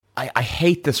I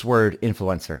hate this word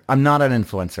influencer. I'm not an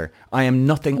influencer. I am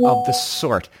nothing of the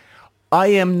sort. I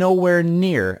am nowhere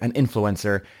near an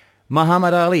influencer.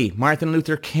 Muhammad Ali, Martin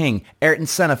Luther King, Ayrton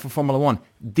Senna for Formula One.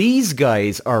 These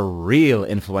guys are real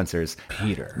influencers.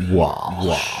 Peter.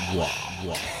 Wow.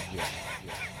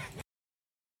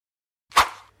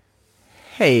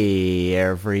 Hey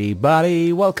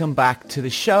everybody, welcome back to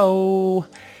the show.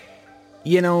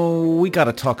 You know, we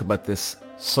gotta talk about this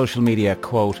social media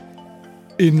quote,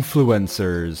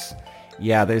 influencers.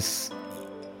 Yeah,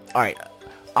 alright,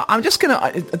 I'm just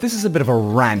gonna, this is a bit of a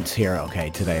rant here, okay,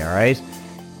 today, alright?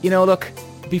 You know, look,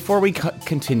 before we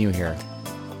continue here,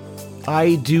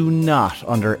 I do not,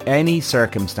 under any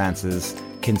circumstances,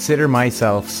 consider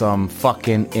myself some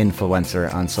fucking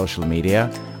influencer on social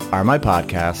media, or my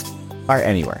podcast, or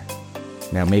anywhere.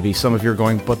 Now, maybe some of you are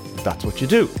going, but that's what you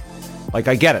do. Like,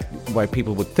 I get it, why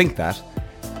people would think that.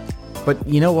 But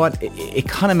you know what? It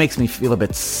kind of makes me feel a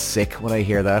bit sick when I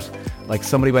hear that. Like,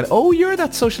 somebody went, oh, you're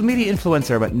that social media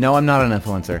influencer. But no, I'm not an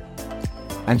influencer.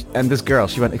 And this girl,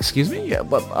 she went, excuse me? Yeah,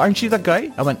 but aren't you that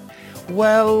guy? I went,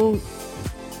 well,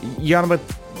 you're on about...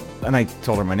 And I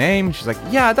told her my name. She's like,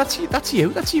 yeah, that's you.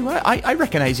 I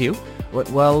recognize you.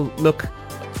 Well, look,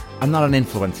 I'm not an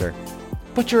influencer.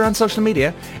 But you're on social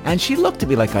media. And she looked at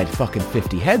me like I had fucking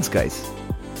 50 heads, guys.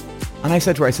 And I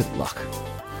said to her, I said, look,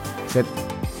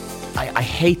 I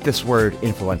hate this word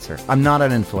influencer. I'm not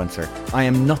an influencer. I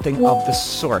am nothing of the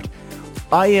sort.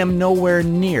 I am nowhere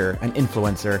near an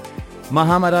influencer.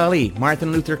 Muhammad Ali,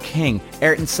 Martin Luther King,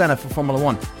 Ayrton Senna for Formula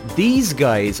One. These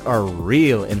guys are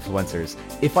real influencers.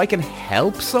 If I can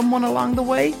help someone along the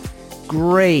way,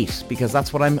 great, because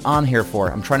that's what I'm on here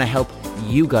for. I'm trying to help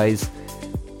you guys.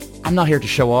 I'm not here to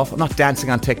show off. I'm not dancing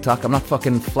on TikTok. I'm not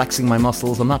fucking flexing my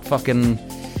muscles. I'm not fucking...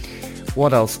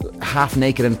 What else? Half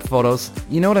naked in photos.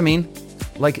 You know what I mean?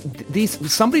 Like,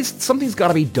 something's got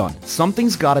to be done.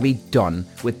 Something's got to be done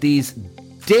with these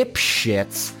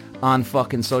dipshits on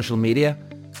fucking social media.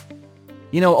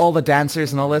 You know, all the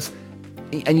dancers and all this.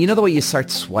 And you know the way you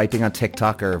start swiping on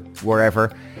TikTok or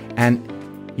wherever,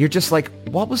 and you're just like,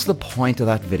 what was the point of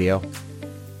that video?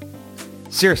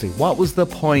 Seriously, what was the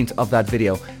point of that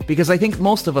video? Because I think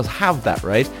most of us have that,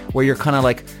 right? Where you're kind of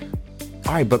like,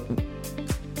 all right, but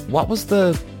what was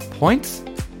the point?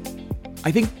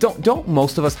 I think don't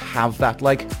most of us have that,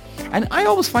 like, and I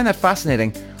always find that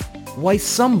fascinating, why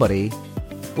somebody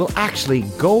will actually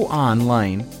go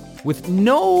online with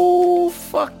no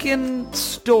fucking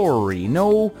story,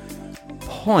 no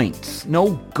point,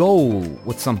 no goal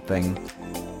with something,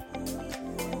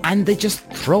 and they just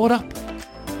throw it up.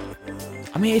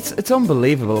 I mean, it's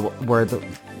unbelievable where the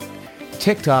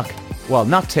TikTok, well,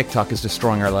 not TikTok is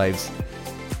destroying our lives.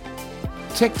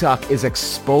 TikTok is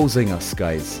exposing us,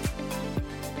 guys.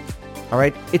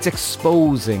 Alright? It's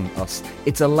exposing us.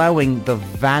 It's allowing the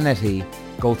vanity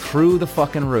go through the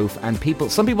fucking roof, and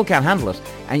some people can't handle it.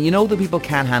 And you know the people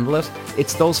can't handle it?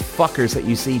 It's those fuckers that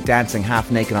you see dancing half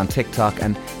naked on TikTok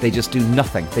and they just do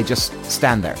nothing. They just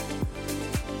stand there.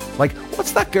 Like,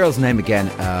 what's that girl's name again?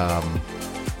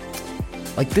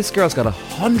 Like, this girl's got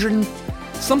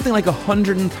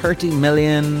 130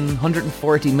 million,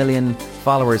 140 million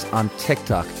followers on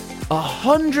TikTok.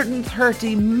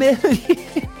 130 million!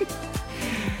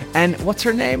 And what's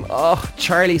her name? Oh,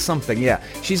 Charlie something, yeah.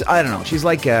 I don't know, she's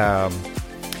like,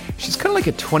 she's kind of like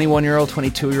a 21-year-old,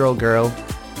 22-year-old girl,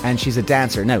 and she's a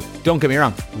dancer. Now, don't get me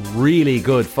wrong, really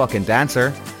good fucking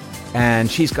dancer, and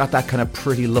she's got that kind of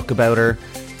pretty look about her,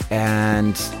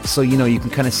 and so, you know, you can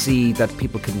kind of see that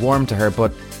people could warm to her,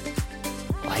 but,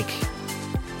 like,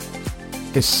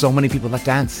 there's so many people that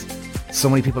dance. So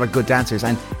many people are good dancers,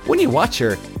 and when you watch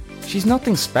her, she's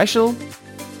nothing special.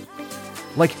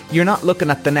 Like, you're not looking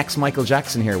at the next Michael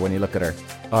Jackson here when you look at her,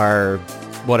 or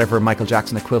whatever Michael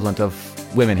Jackson equivalent of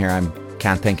women here. I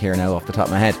can't think here now off the top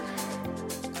of my head.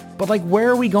 But, like, where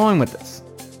are we going with this?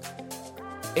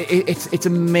 It's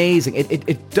amazing.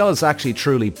 It does actually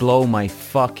truly blow my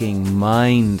fucking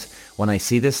mind when I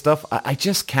see this stuff. I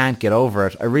just can't get over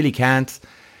it. I really can't.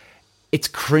 It's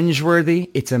cringeworthy.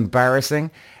 It's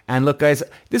embarrassing. And look, guys,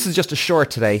 this is just a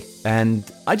short today, and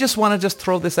I just want to just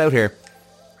throw this out here,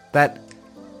 that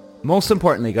most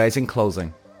importantly, guys, in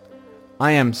closing,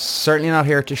 I am certainly not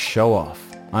here to show off.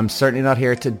 I'm certainly not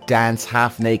here to dance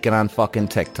half naked on fucking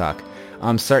TikTok.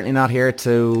 I'm certainly not here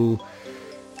to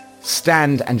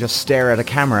stand and just stare at a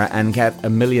camera and get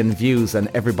 1 million views and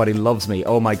everybody loves me.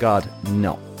 Oh my God,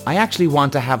 no. I actually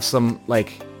want to have some,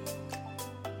 like,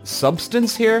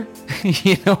 substance here,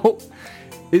 you know?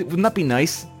 Wouldn't that be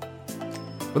nice?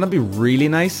 Wouldn't that be really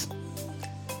nice?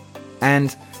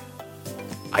 And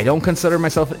I don't consider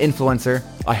myself an influencer.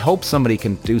 I hope somebody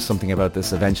can do something about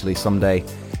this eventually someday.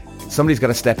 Somebody's got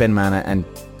to step in, man, and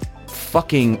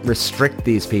fucking restrict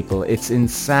these people. It's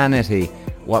insanity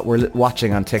what we're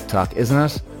watching on TikTok, isn't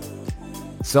it?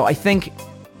 So I think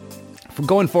from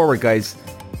going forward, guys,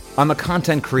 I'm a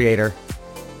content creator,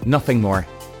 nothing more.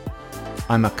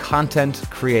 I'm a content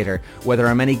creator. Whether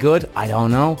I'm any good, I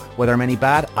don't know. Whether I'm any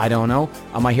bad, I don't know.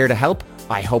 Am I here to help?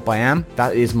 I hope I am.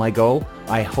 That is my goal.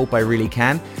 I hope I really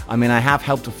can. I mean, I have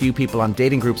helped a few people on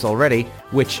dating groups already,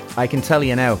 which I can tell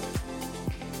you now.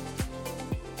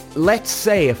 Let's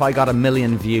say if I got 1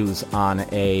 million views on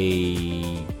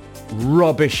a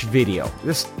rubbish video.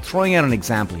 Just throwing out an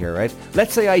example here, right?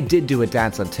 Let's say I did do a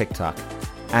dance on TikTok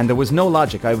and there was no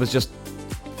logic. I was just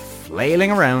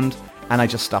flailing around and I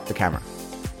just stopped the camera.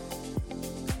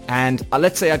 And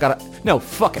let's say I got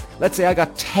let's say I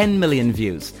got 10 million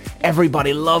views.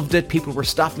 Everybody loved it. People were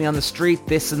stopping me on the street,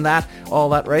 this and that, all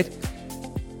that, right?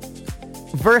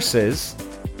 Versus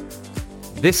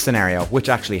this scenario, which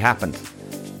actually happened.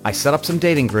 I set up some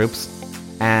dating groups,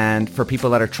 and for people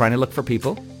that are trying to look for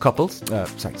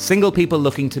single people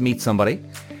looking to meet somebody,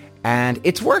 and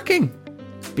it's working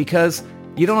because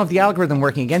you don't have the algorithm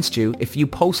working against you. If you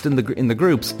post in the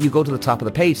groups, you go to the top of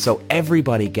the page, so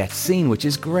everybody gets seen, which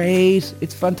is great.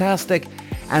 It's fantastic.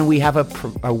 And we have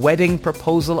a wedding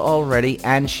proposal already,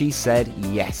 and she said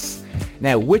yes.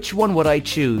 Now, which one would I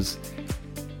choose?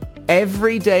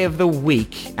 Every day of the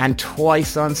week and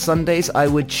twice on Sundays, I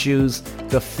would choose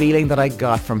the feeling that I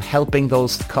got from helping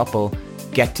those couple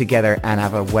get together and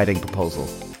have a wedding proposal.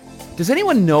 Does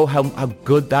anyone know how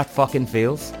good that fucking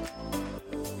feels?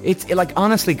 It's like,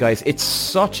 honestly, guys, it's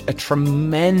such a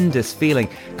tremendous feeling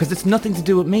because it's nothing to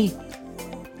do with me.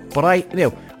 But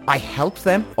I helped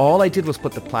them. All I did was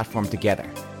put the platform together.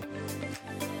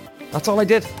 That's all I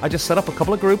did. I just set up a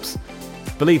couple of groups.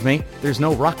 Believe me, there's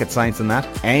no rocket science in that.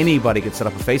 Anybody could set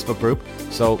up a Facebook group,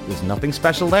 so there's nothing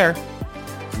special there.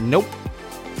 Nope.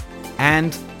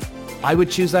 And I would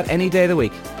choose that any day of the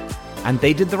week. And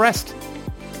they did the rest.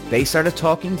 They started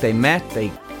talking, they met,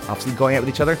 they obviously going out with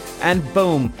each other, and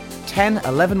boom, 10,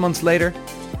 11 months later,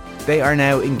 they are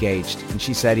now engaged. And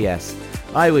she said yes.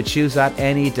 I would choose that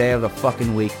any day of the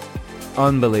fucking week.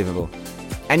 Unbelievable.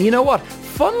 And you know what?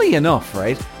 Funnily enough,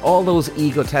 right? All those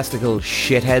egotistical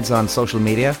shitheads on social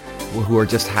media who are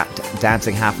just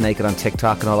dancing half naked on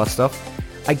TikTok and all that stuff,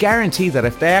 I guarantee that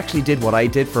if they actually did what I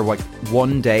did for like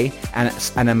one day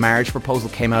and a marriage proposal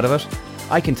came out of it,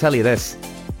 I can tell you this,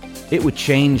 it would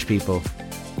change people.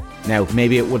 Now,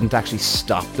 maybe it wouldn't actually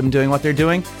stop them doing what they're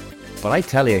doing, but I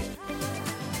tell you,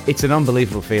 it's an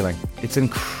unbelievable feeling. It's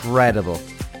incredible.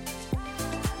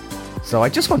 So I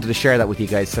just wanted to share that with you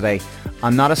guys today.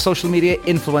 I'm not a social media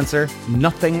influencer,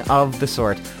 nothing of the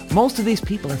sort. Most of these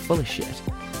people are full of shit.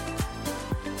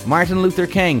 Martin Luther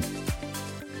King,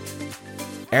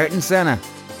 Ayrton Senna,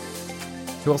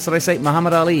 who else did I say?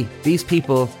 Muhammad Ali. These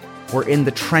people were in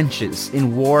the trenches,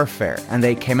 in warfare, and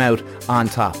they came out on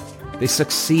top. They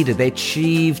succeeded. They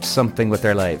achieved something with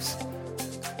their lives.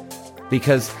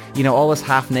 Because, you know, all this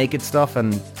half-naked stuff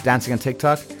and dancing on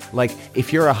TikTok, like,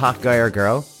 if you're a hot guy or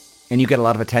girl and you get a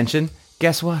lot of attention,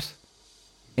 guess what?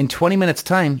 In 20 minutes'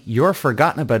 time, you're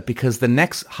forgotten about because the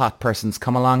next hot person's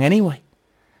come along anyway.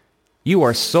 You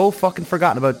are so fucking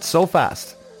forgotten about so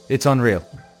fast. It's unreal.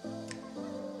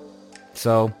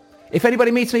 So, if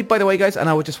anybody meets me, by the way, guys, and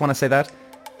I would just want to say that,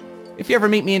 if you ever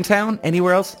meet me in town,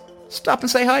 anywhere else, stop and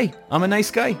say hi. I'm a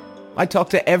nice guy. I talk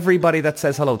to everybody that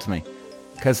says hello to me.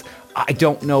 Because I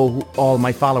don't know who all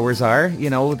my followers are, you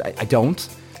know, I don't.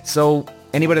 So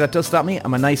anybody that does stop me,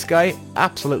 I'm a nice guy,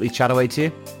 absolutely chat away to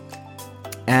you.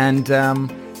 And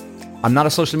I'm not a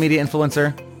social media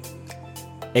influencer.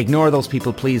 Ignore those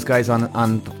people, please, guys,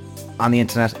 on the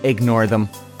internet. Ignore them.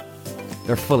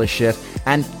 They're full of shit.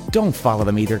 And don't follow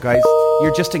them either, guys.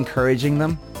 You're just encouraging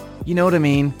them. You know what I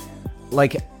mean?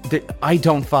 Like, I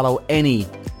don't follow any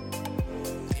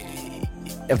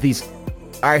of these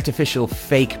artificial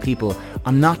fake people.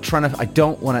 I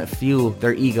don't want to fuel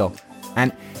their ego.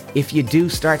 And if you do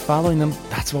start following them,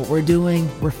 that's what we're doing.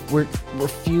 We're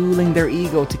fueling their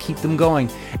ego to keep them going.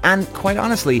 And quite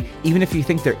honestly, even if you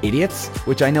think they're idiots,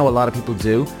 which I know a lot of people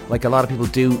do, like a lot of people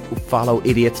do follow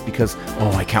idiots because,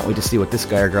 oh, I can't wait to see what this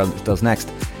guy or girl does next.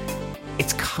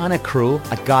 It's kind of cruel,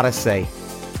 I gotta say,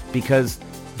 because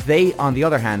they, on the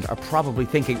other hand, are probably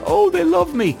thinking, oh, they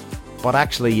love me. But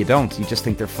actually you don't. You just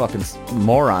think they're fucking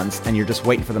morons and you're just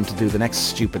waiting for them to do the next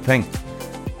stupid thing.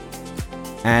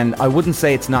 And I wouldn't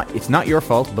say it's not your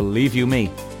fault, believe you me.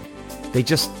 They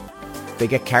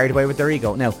get carried away with their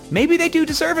ego. Now, maybe they do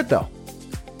deserve it though.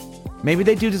 Maybe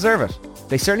they do deserve it.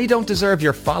 They certainly don't deserve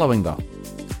your following though.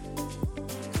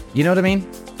 You know what I mean?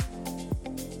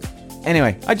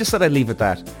 Anyway, I just said I'd leave it at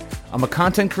that. I'm a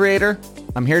content creator.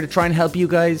 I'm here to try and help you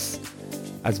guys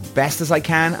as best as I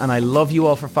can, and I love you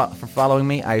all for following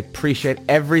me. I appreciate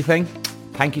everything.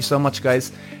 Thank you so much,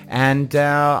 guys. And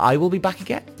I will be back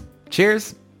again.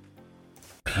 Cheers.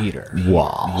 Peter.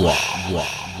 Wow.